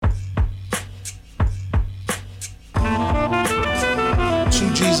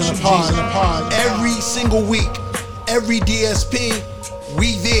pod. Every single week, every DSP,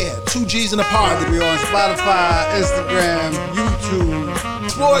 we there. 2 G's in a pod. We on Spotify, Instagram, YouTube,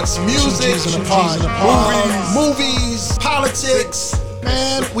 Sports, music, movies, politics.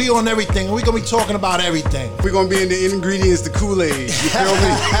 Man, we on everything. We gonna be talking about everything. We're gonna be in the ingredients, the Kool-Aid. You feel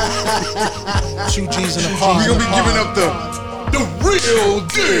me? 2 G's in a pod. We gonna be giving up the real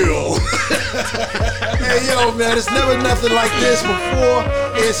deal. Hey, yo, man, it's never nothing like this before.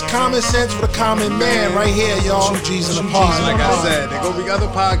 It's common sense for the common man right here, y'all. 2 G's in a pod. Like I said, there gonna be other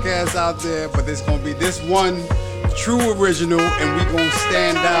podcasts out there, but there's gonna be this one true original, and we gonna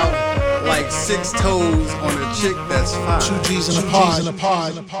stand out like 6 toes on a chick that's fine. 2 G's in a pod.